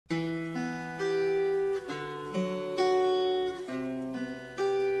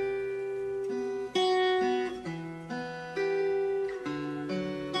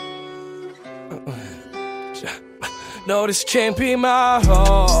No, this can't be my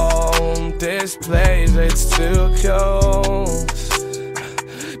home. This place, it's too close.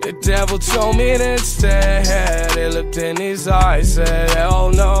 The devil told me to stay. He looked in his eyes, said,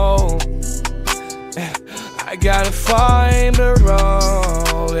 hell no. I gotta find a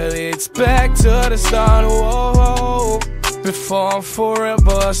road that leads back to the start. Whoa, before I'm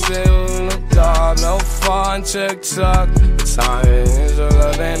forever still in the dark. No fun, tick-tock. Time is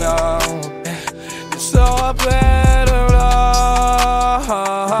running out. So I better run.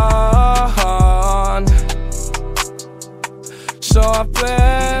 So I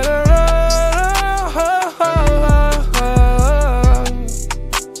better run.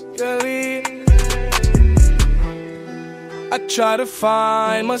 I try to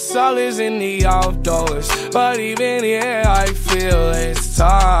find my solace in the outdoors, but even here I feel its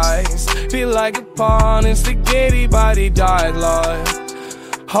ties. Feel like a pawn in spaghetti, body died, Lord,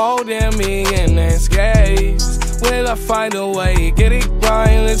 holding me in this gaze. Will I find a way? Get it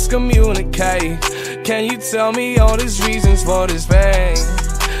right, let's communicate. Can you tell me all these reasons for this pain?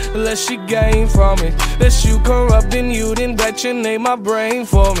 Less you gain from it, less you corrupting you, then bet you name my brain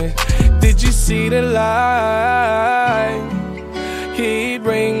for me. Did you see the light? He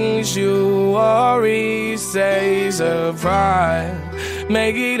brings you Eredaze of pride.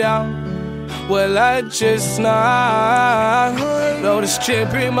 Make it out, well I just not. No, this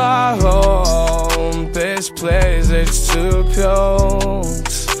can't be my home. This place, it's too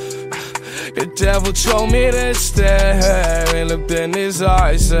close. The devil told me to stay. He looked in his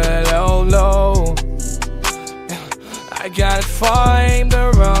eyes, said, oh no. I gotta find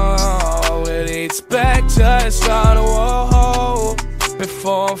the road that leads back to the start. Whoa,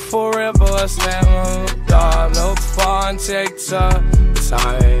 before I'm forever stand on the dark. No fun, tick-tock.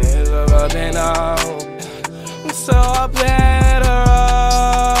 Time is running out. So I better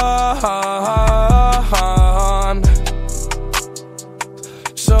run.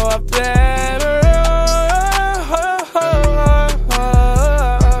 So I better run.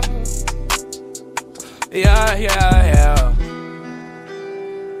 Yeah, yeah.